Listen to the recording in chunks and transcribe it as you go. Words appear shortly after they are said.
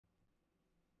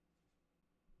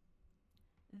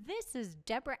This is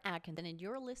Deborah Atkinson, and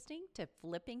you're listening to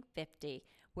Flipping 50,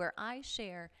 where I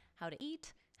share how to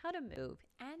eat, how to move,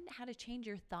 and how to change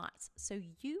your thoughts so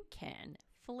you can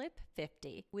flip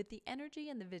 50 with the energy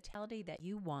and the vitality that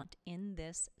you want in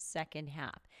this second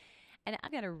half. And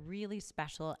I've got a really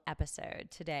special episode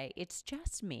today. It's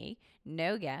just me,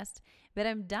 no guest, but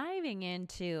I'm diving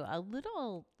into a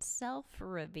little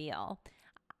self-reveal,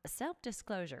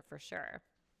 self-disclosure for sure,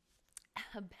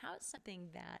 about something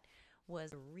that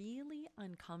was really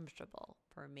uncomfortable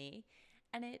for me.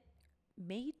 And it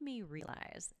made me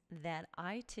realize that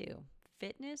I too,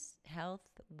 fitness, health,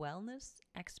 wellness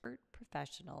expert,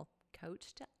 professional,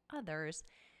 coach to others,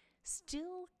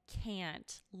 still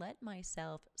can't let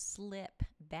myself slip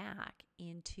back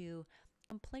into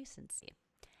complacency.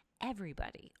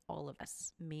 Everybody, all of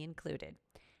us, me included,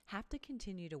 have to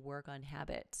continue to work on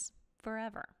habits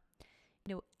forever.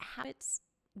 Habits,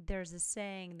 there's a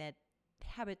saying that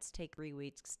habits take 3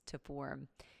 weeks to form,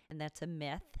 and that's a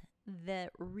myth. The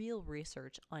real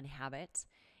research on habits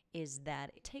is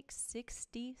that it takes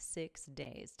 66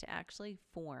 days to actually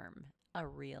form a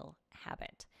real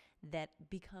habit that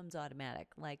becomes automatic,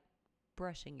 like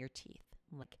brushing your teeth.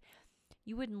 Like,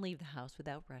 you wouldn't leave the house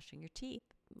without brushing your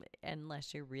teeth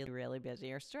unless you're really, really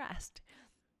busy or stressed.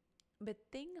 But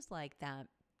things like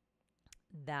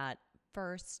that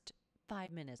first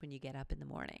 5 minutes when you get up in the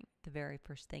morning, the very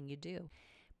first thing you do,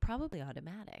 probably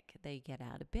automatic. They get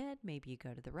out of bed, maybe you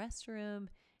go to the restroom,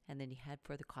 and then you head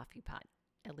for the coffee pot.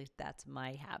 At least that's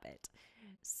my habit.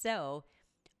 So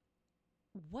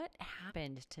what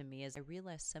happened to me is I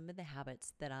realized some of the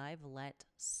habits that I've let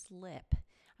slip.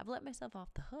 I've let myself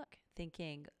off the hook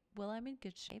thinking, well, I'm in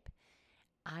good shape.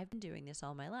 I've been doing this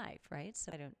all my life, right?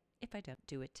 So if I don't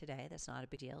do it today, that's not a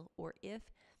big deal. Or if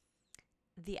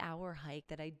the hour hike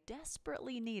that I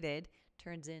desperately needed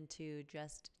turns into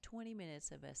just 20 minutes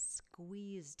of a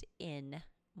squeezed in,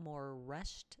 more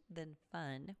rushed than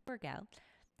fun workout,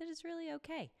 that is really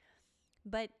okay.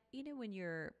 But when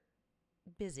you're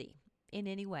busy in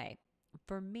any way,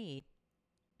 for me,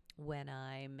 when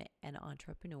I'm an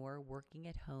entrepreneur working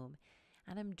at home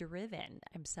and I'm driven,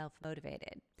 I'm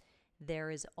self-motivated,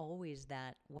 there is always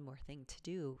that one more thing to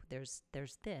do. There's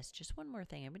this, just one more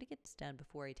thing. I'm going to get this done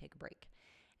before I take a break.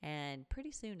 And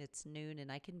pretty soon it's noon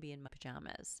and I can be in my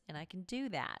pajamas. And I can do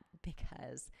that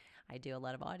because I do a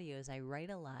lot of audios. I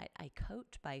write a lot. I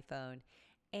coach by phone.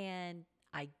 And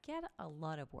I get a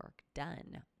lot of work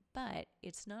done. But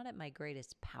it's not at my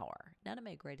greatest power, not at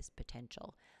my greatest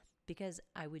potential, because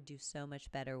I would do so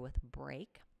much better with a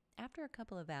break after a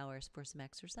couple of hours for some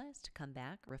exercise to come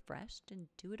back refreshed and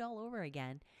do it all over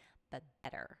again, but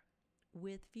better,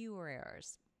 with fewer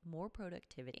errors, more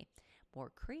productivity,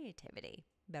 more creativity,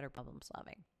 better problem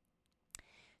solving.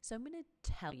 So I'm going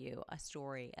to tell you a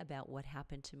story about what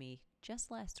happened to me just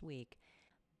last week,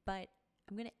 but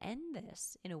I'm going to end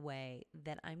this in a way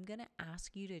that I'm going to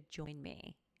ask you to join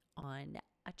me on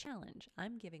a challenge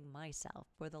I'm giving myself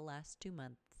for the last 2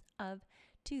 months of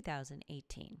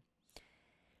 2018.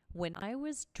 When I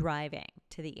was driving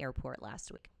to the airport last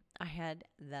week, I had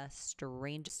the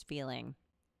strangest feeling.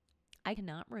 I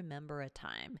cannot remember a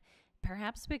time,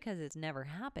 perhaps because it's never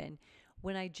happened,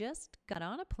 when I just got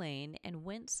on a plane and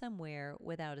went somewhere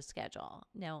without a schedule.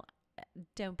 Now,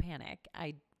 don't panic.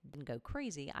 I didn't go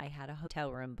crazy. I had a hotel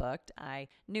room booked. I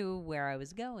knew where I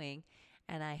was going,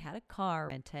 and I had a car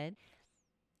rented,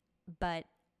 but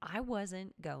I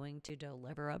wasn't going to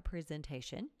deliver a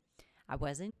presentation. I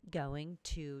wasn't going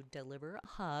to deliver a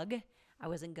hug. I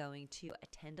wasn't going to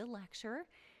attend a lecture.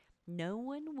 No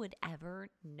one would ever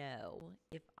know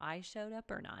if I showed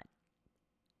up or not.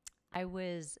 I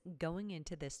was going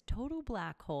into this total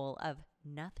black hole of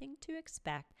nothing to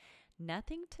expect,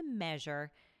 nothing to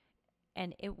measure,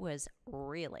 and it was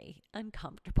really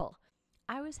uncomfortable.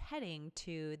 I was heading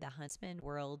to the Huntsman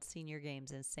World Senior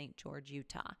Games in St. George,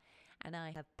 Utah, and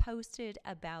I have posted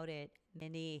about it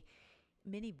many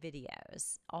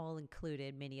videos, all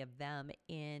included, many of them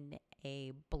in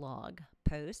a blog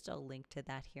post. I'll link to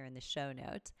that here in the show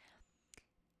notes.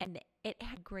 And it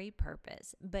had great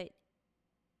purpose. But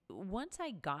once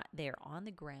I got there on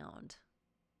the ground,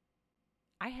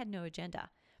 I had no agenda.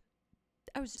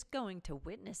 I was just going to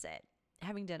witness it.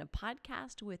 Having done a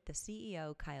podcast with the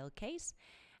CEO, Kyle Case,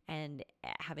 and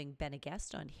having been a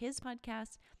guest on his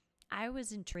podcast, I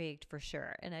was intrigued for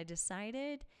sure. And I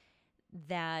decided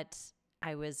that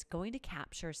I was going to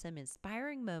capture some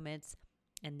inspiring moments,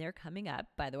 and they're coming up,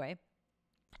 by the way,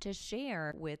 to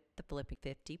share with the Flipping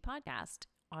 50 podcast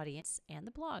audience and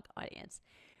the blog audience.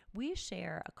 We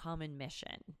share a common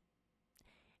mission,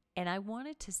 and I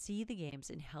wanted to see the games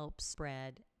and help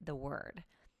spread the word.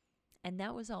 And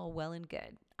that was all well and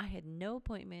good. I had no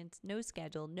appointments, no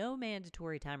schedule, no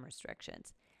mandatory time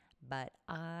restrictions. But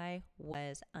I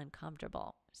was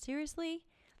uncomfortable. Seriously?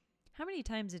 How many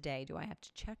times a day do I have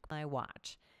to check my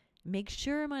watch, make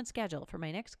sure I'm on schedule for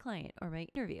my next client or my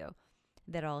interview,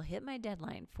 that I'll hit my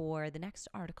deadline for the next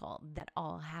article, that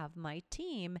I'll have my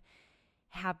team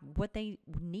have what they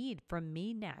need from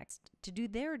me next to do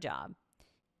their job?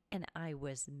 And I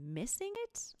was missing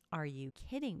it? Are you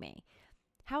kidding me?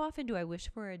 How often do I wish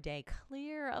for a day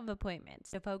clear of appointments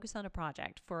to focus on a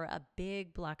project for a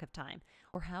big block of time?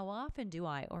 Or how often do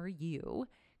I or you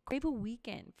crave a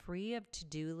weekend free of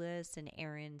to-do lists and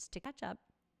errands to catch up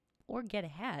or get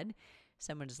ahead?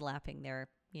 Someone's laughing their,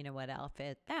 you know what,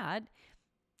 outfit that.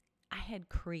 I had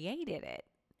created it.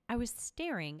 I was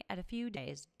staring at a few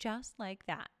days just like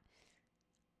that.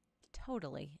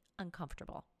 Totally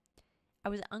uncomfortable. I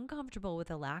was uncomfortable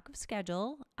with a lack of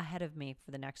schedule ahead of me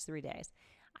for the next 3 days.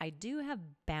 I do have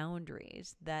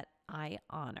boundaries that I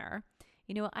honor.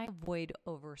 I avoid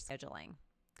overscheduling,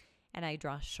 and I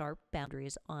draw sharp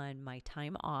boundaries on my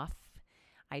time off.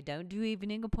 I don't do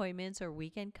evening appointments or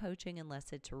weekend coaching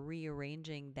unless it's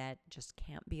rearranging that just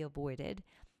can't be avoided.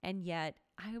 And yet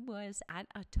I was at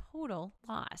a total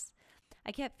loss.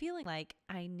 I kept feeling like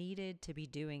I needed to be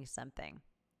doing something.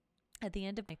 At the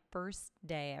end of my first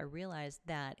day, I realized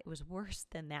that it was worse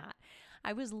than that.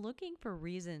 I was looking for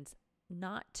reasons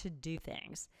not to do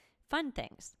things, fun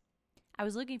things. I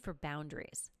was looking for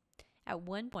boundaries. At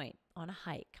one point on a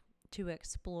hike to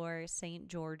explore St.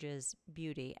 George's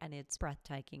beauty, and it's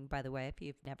breathtaking, by the way, if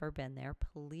you've never been there,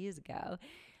 please go.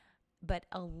 But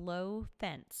a low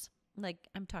fence, like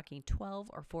I'm talking 12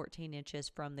 or 14 inches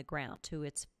from the ground to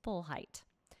its full height,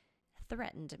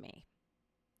 threatened me.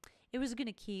 It was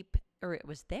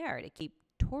there to keep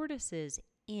tortoises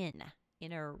in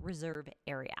a reserve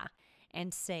area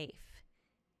and safe.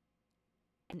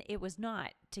 And it was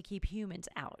not to keep humans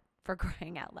out, for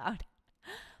crying out loud.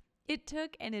 It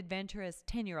took an adventurous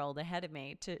 10-year-old ahead of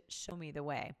me to show me the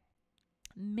way.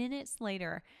 Minutes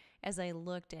later, as I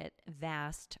looked at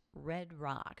vast red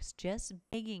rocks just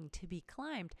begging to be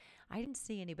climbed, I didn't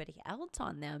see anybody else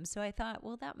on them, so I thought,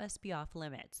 well, that must be off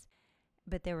limits.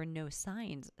 But there were no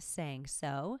signs saying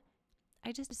so.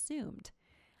 I just assumed.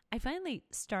 I finally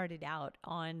started out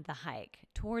on the hike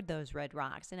toward those red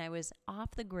rocks, and I was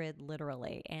off the grid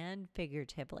literally and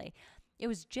figuratively. It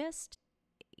was just,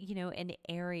 an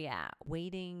area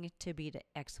waiting to be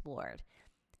explored.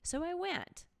 So I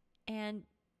went, and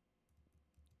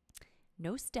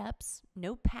no steps,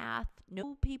 no path,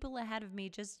 no people ahead of me,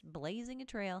 just blazing a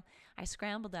trail. I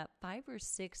scrambled up 5 or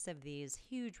 6 of these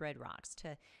huge red rocks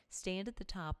to stand at the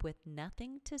top with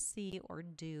nothing to see or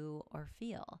do or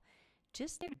feel,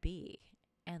 just there to be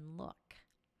and look.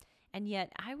 And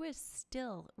yet I was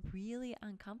still really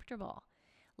uncomfortable,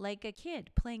 like a kid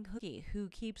playing hooky who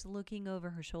keeps looking over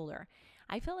her shoulder.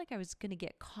 I felt like I was going to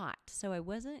get caught, so I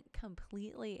wasn't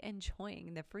completely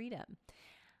enjoying the freedom.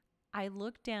 I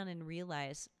looked down and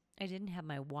realized I didn't have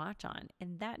my watch on,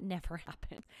 and that never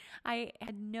happened. I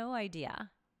had no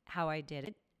idea how I did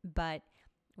it, but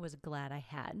was glad I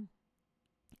had.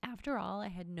 After all, I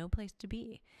had no place to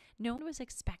be. No one was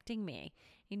expecting me.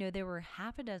 There were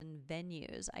half a dozen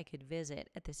venues I could visit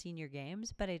at the Senior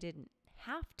Games, but I didn't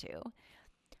have to.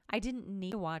 I didn't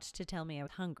need a watch to tell me I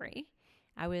was hungry.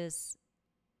 I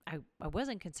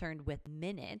wasn't concerned with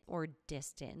minute or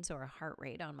distance or heart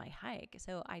rate on my hike,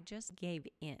 so I just gave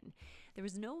in. There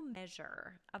was no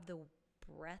measure of the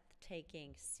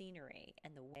breathtaking scenery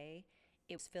and the way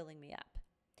it was filling me up.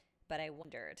 But I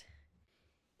wondered,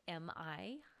 am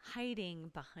I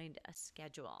hiding behind a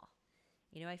schedule?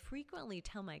 I frequently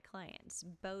tell my clients,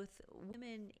 both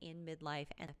women in midlife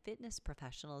and the fitness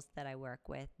professionals that I work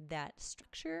with, that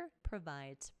structure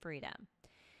provides freedom.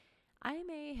 I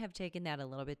may have taken that a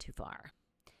little bit too far.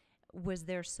 Was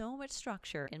there so much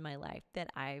structure in my life that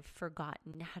I've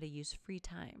forgotten how to use free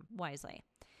time wisely?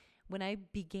 When I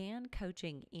began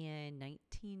coaching in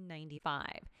 1995,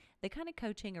 the kind of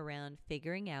coaching around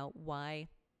figuring out why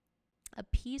a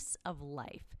piece of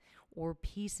life or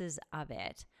pieces of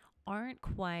it aren't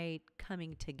quite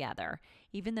coming together,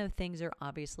 even though things are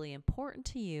obviously important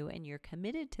to you and you're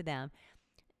committed to them,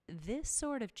 this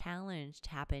sort of challenge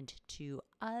happened to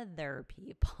other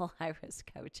people I was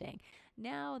coaching.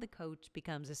 Now the coach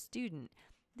becomes a student.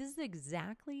 This is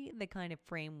exactly the kind of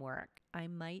framework I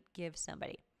might give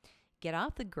somebody. Get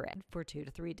off the grid for 2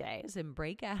 to 3 days and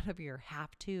break out of your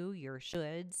have to, your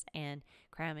shoulds, and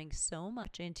cramming so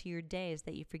much into your days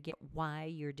that you forget why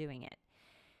you're doing it.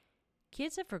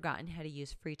 Kids have forgotten how to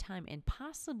use free time, and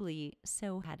possibly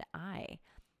so had I.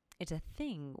 It's a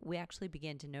thing we actually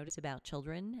began to notice about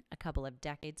children a couple of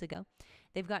decades ago.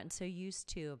 They've gotten so used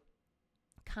to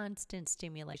constant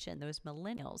stimulation, those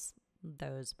millennials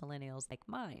like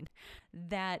mine,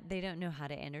 that they don't know how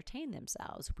to entertain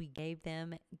themselves. We gave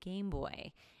them Game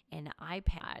Boy, an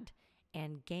iPad,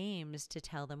 and games to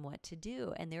tell them what to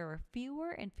do. And there are fewer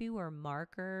and fewer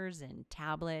markers and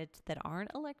tablets that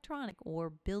aren't electronic or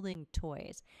building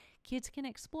toys. Kids can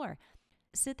explore.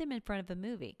 Sit them in front of a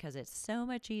movie because it's so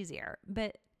much easier.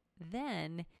 But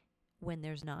then when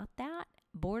there's not that,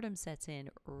 boredom sets in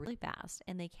really fast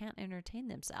and they can't entertain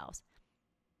themselves.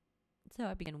 So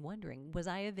I began wondering, was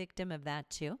I a victim of that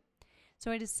too?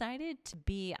 So I decided to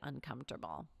be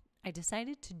uncomfortable. I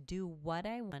decided to do what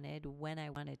I wanted when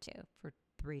I wanted to for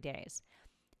 3 days.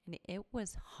 And it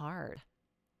was hard.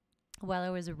 While I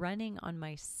was running on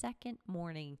my second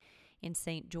morning in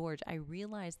St. George, I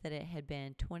realized that it had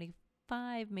been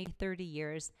 25, maybe 30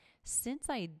 years since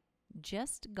I'd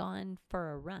just gone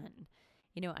for a run.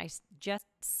 I just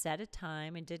set a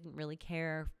time and didn't really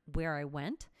care where I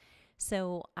went.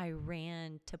 So I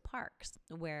ran to parks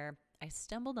where I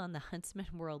stumbled on the Huntsman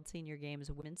World Senior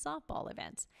Games women's softball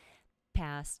events,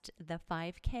 past the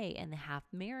 5K and the half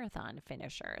marathon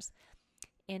finishers.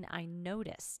 And I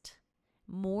noticed,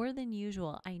 more than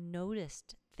usual, I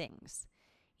noticed things.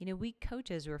 We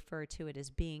coaches refer to it as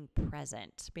being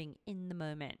present, being in the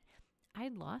moment.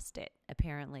 I'd lost it,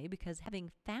 apparently, because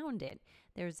having found it,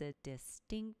 there's a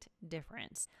distinct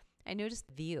difference. I noticed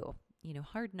the view,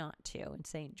 hard not to, in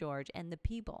St. George, and the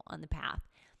people on the path.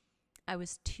 I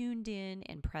was tuned in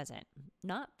and present,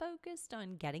 not focused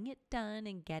on getting it done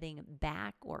and getting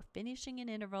back or finishing an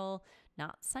interval,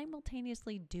 not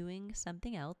simultaneously doing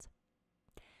something else.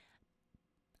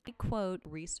 I quote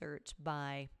research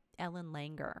by Ellen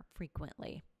Langer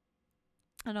frequently,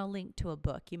 and I'll link to a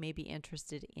book you may be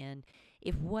interested in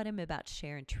if what I'm about to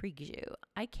share intrigues you.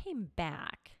 I came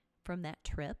back from that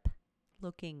trip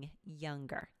looking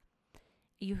younger.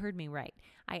 You heard me right.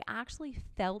 I actually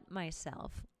felt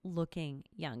myself looking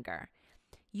younger.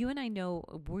 You and I know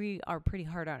we are pretty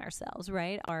hard on ourselves,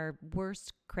 right? Our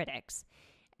worst critics,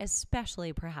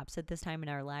 especially perhaps at this time in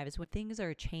our lives when things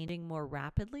are changing more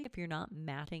rapidly. If you're not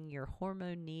matching your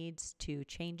hormone needs to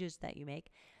changes that you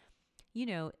make,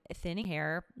 thinning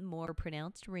hair, more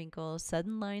pronounced wrinkles,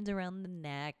 sudden lines around the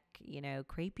neck,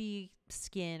 crepey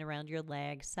skin around your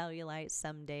legs, cellulite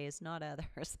some days, not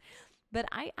others. But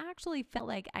I actually felt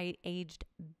like I aged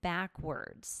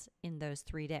backwards in those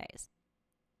 3 days.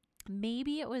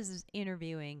 Maybe it was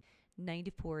interviewing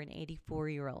 94 and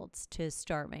 84-year-olds to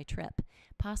start my trip.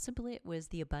 Possibly it was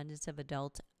the abundance of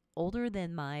adults older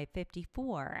than my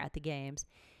 54 at the games.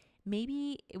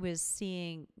 Maybe it was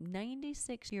seeing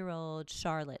 96-year-old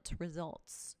Charlotte's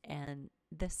results and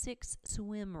the 6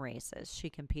 swim races she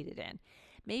competed in.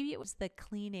 Maybe it was the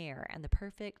clean air and the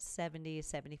perfect 70,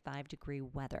 75 degree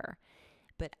weather.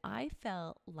 But I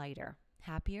felt lighter,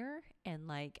 happier, and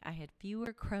like I had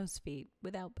fewer crow's feet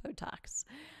without Botox.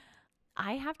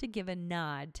 I have to give a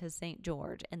nod to St.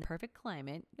 George and the perfect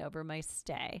climate over my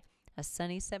stay. A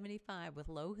sunny 75 with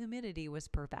low humidity was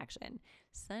perfection.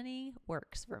 Sunny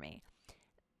works for me.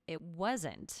 It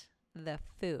wasn't the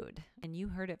food, and you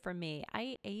heard it from me.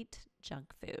 I ate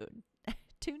junk food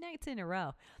 2 nights in a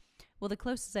row. Well, the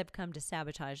closest I've come to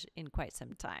sabotage in quite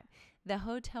some time. The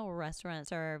hotel restaurant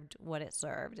served what it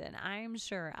served, and I'm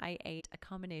sure I ate a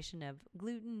combination of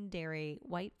gluten, dairy,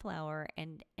 white flour,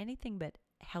 and anything but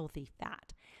healthy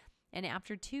fat. And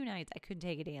after 2 nights, I couldn't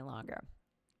take it any longer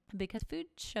because food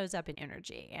shows up in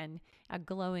energy and a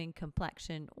glowing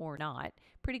complexion or not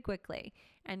pretty quickly.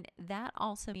 And that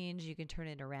also means you can turn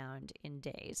it around in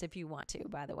days if you want to,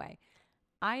 by the way.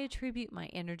 I attribute my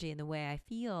energy and the way I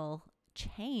feel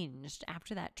changed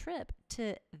after that trip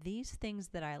to these things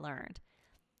that I learned.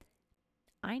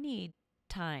 I need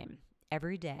time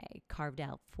every day carved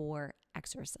out for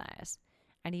exercise.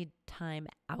 I need time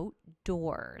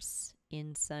outdoors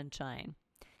in sunshine.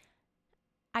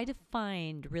 I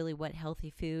defined really what healthy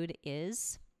food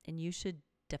is, and you should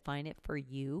define it for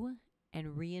you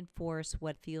and reinforce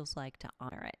what it feels like to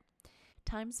honor it.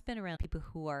 Time spent around people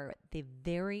who are the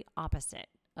very opposite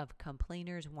of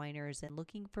complainers, whiners, and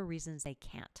looking for reasons they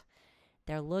can't.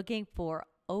 They're looking for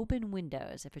open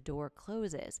windows if a door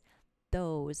closes.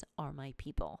 Those are my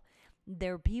people.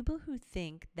 They're people who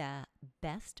think the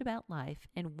best about life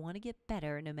and want to get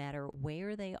better no matter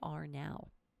where they are now.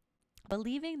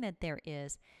 Believing that there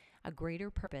is a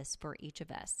greater purpose for each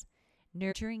of us.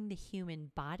 Nurturing the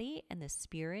human body and the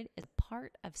spirit is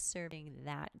part of serving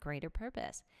that greater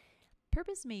purpose.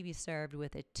 Purpose may be served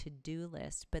with a to-do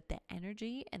list, but the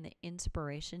energy and the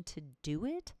inspiration to do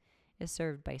it is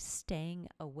served by staying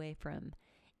away from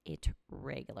it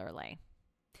regularly.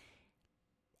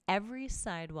 Every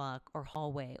sidewalk or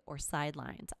hallway or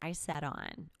sidelines I sat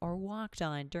on or walked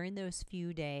on during those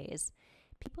few days,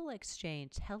 people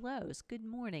exchanged hellos, good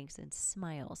mornings, and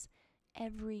smiles.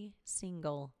 Every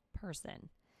single person.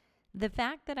 The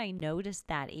fact that I noticed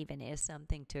that even is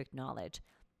something to acknowledge,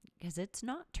 because it's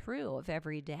not true of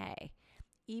every day.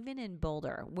 Even in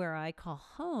Boulder, where I call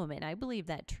home, and I believe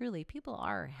that truly people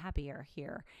are happier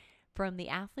here. From the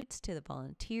athletes to the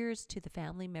volunteers to the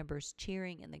family members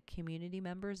cheering and the community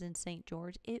members in St.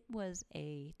 George, it was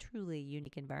a truly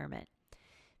unique environment.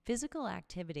 Physical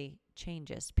activity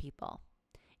changes people.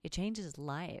 It changes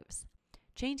lives.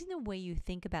 Changing the way you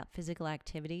think about physical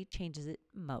activity changes it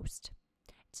most.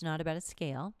 It's not about a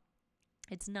scale.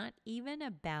 It's not even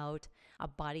about a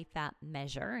body fat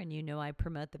measure. And you know I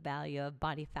promote the value of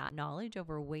body fat knowledge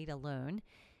over weight alone.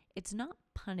 It's not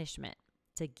punishment.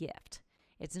 It's a gift.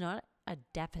 It's not a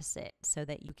deficit so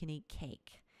that you can eat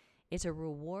cake. It's a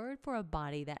reward for a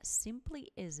body that simply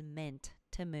is meant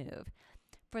to move.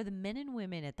 For the men and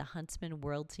women at the Huntsman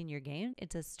World Senior Games,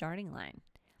 it's a starting line.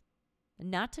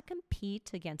 Not to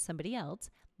compete against somebody else,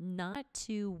 not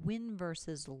to win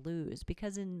versus lose,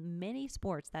 because in many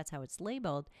sports that's how it's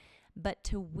labeled, but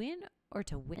to win or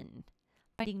to win.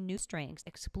 Finding new strengths,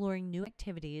 exploring new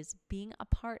activities, being a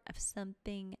part of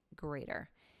something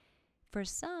greater. For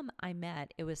some I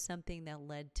met, it was something that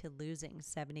led to losing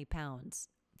 70 pounds,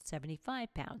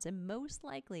 75 pounds, and most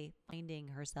likely finding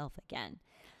herself again.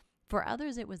 For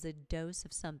others, it was a dose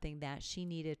of something that she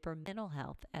needed for mental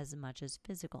health as much as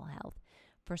physical health.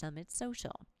 For some, it's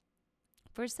social.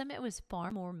 For some, it was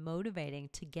far more motivating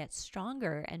to get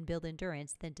stronger and build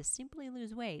endurance than to simply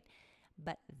lose weight,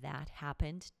 but that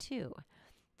happened too.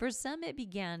 For some, it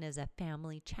began as a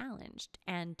family challenge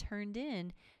and turned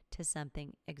into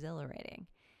something exhilarating.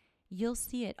 You'll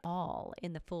see it all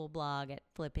in the full blog at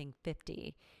Flipping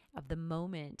 50 of the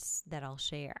moments that I'll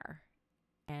share,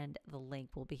 and the link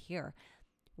will be here.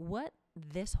 What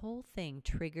this whole thing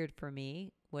triggered for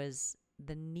me was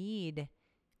the need,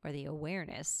 or the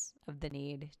awareness of the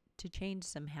need, to change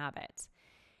some habits.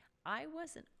 I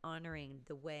wasn't honoring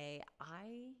the way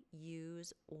I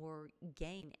use or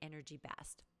gain energy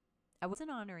best. I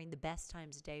wasn't honoring the best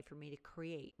times of day for me to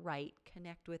create, write,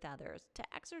 connect with others, to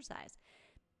exercise,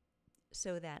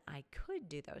 so that I could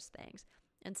do those things.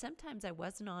 And sometimes I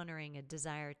wasn't honoring a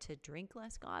desire to drink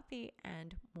less coffee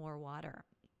and more water.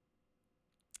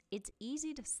 It's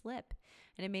easy to slip,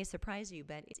 and it may surprise you,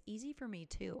 but it's easy for me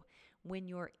too. When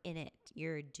you're in it,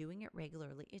 you're doing it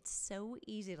regularly. It's so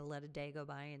easy to let a day go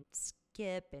by and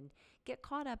skip and get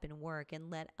caught up in work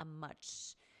and let a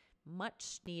much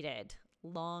needed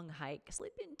long hike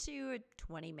slip into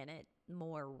a 20-minute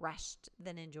more rushed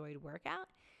than enjoyed workout.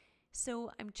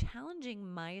 So I'm challenging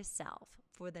myself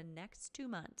for the next 2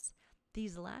 months,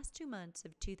 these last 2 months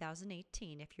of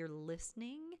 2018, if you're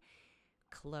listening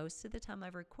close to the time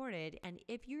I've recorded, and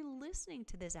if you're listening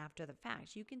to this after the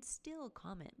fact, you can still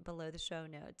comment below the show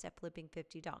notes at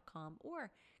flipping50.com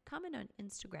or comment on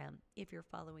Instagram if you're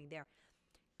following there.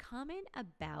 Comment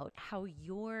about how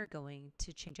you're going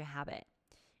to change a habit.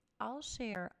 I'll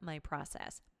share my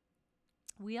process.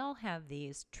 We all have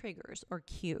these triggers or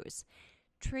cues.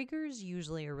 Triggers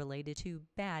usually are related to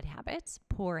bad habits,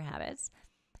 poor habits.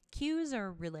 Cues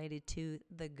are related to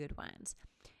the good ones.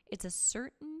 It's a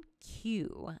certain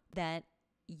cue that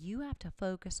you have to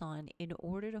focus on in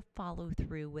order to follow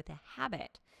through with a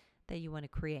habit that you want to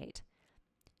create.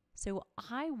 So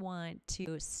I want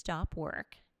to stop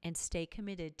work and stay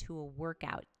committed to a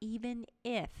workout, even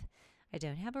if I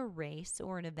don't have a race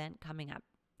or an event coming up.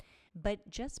 But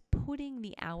just putting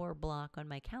the hour block on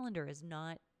my calendar is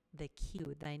not the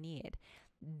cue that I need.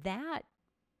 That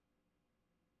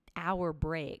hour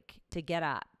break to get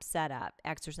up, set up,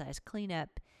 exercise, clean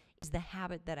up is the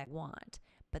habit that I want.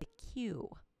 But the cue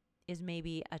is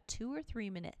maybe a 2 or 3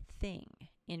 minute thing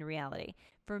in reality.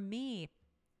 For me,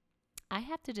 I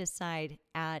have to decide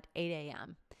at 8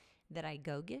 a.m. that I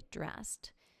go get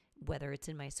dressed, whether it's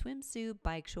in my swimsuit,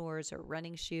 bike shorts, or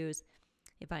running shoes.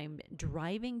 If I'm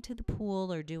driving to the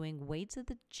pool or doing weights at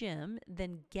the gym,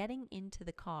 then getting into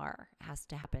the car has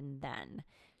to happen then.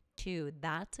 Too,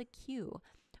 that's a cue.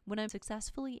 When I'm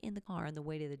successfully in the car on the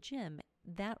way to the gym,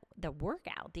 that the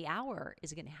workout, the hour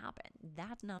is going to happen.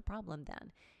 That's not a problem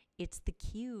then. It's the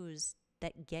cues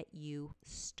that get you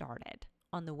started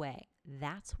on the way.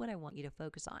 That's what I want you to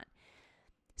focus on.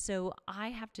 So I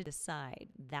have to decide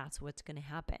that's what's going to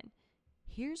happen.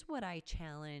 Here's what I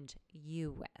challenge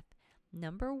you with.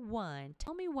 Number 1,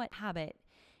 tell me what habit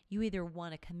you either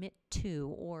want to commit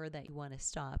to or that you want to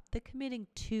stop. The committing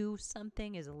to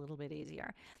something is a little bit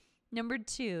easier. Number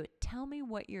 2, tell me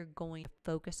what you're going to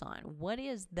focus on. What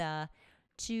is the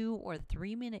 2 or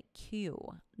 3 minute cue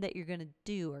that you're going to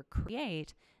do or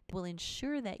create that will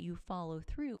ensure that you follow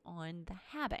through on the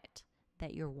habit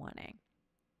that you're wanting?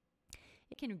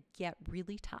 It can get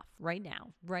really tough right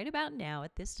now, right about now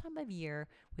at this time of year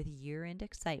with year-end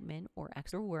excitement or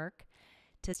extra work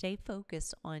to stay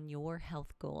focused on your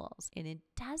health goals. And it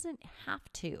doesn't have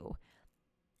to.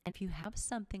 And if you have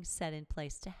something set in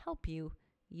place to help you,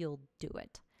 you'll do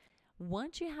it.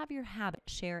 Once you have your habit,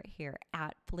 share it here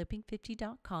at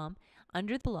flipping50.com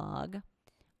under the blog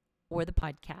or the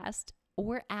podcast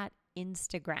or at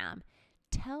Instagram.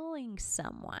 Telling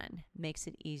someone makes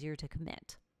it easier to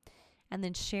commit. And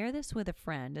then share this with a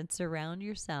friend and surround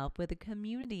yourself with a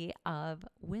community of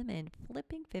women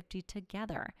flipping 50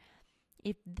 together.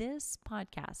 If this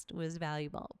podcast was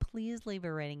valuable, please leave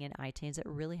a rating in iTunes. It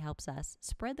really helps us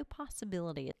spread the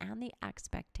possibilities and the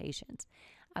expectations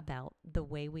about the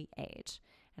way we age.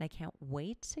 And I can't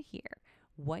wait to hear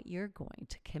what you're going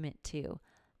to commit to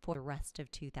for the rest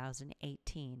of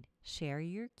 2018. Share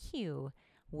your cue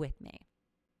with me.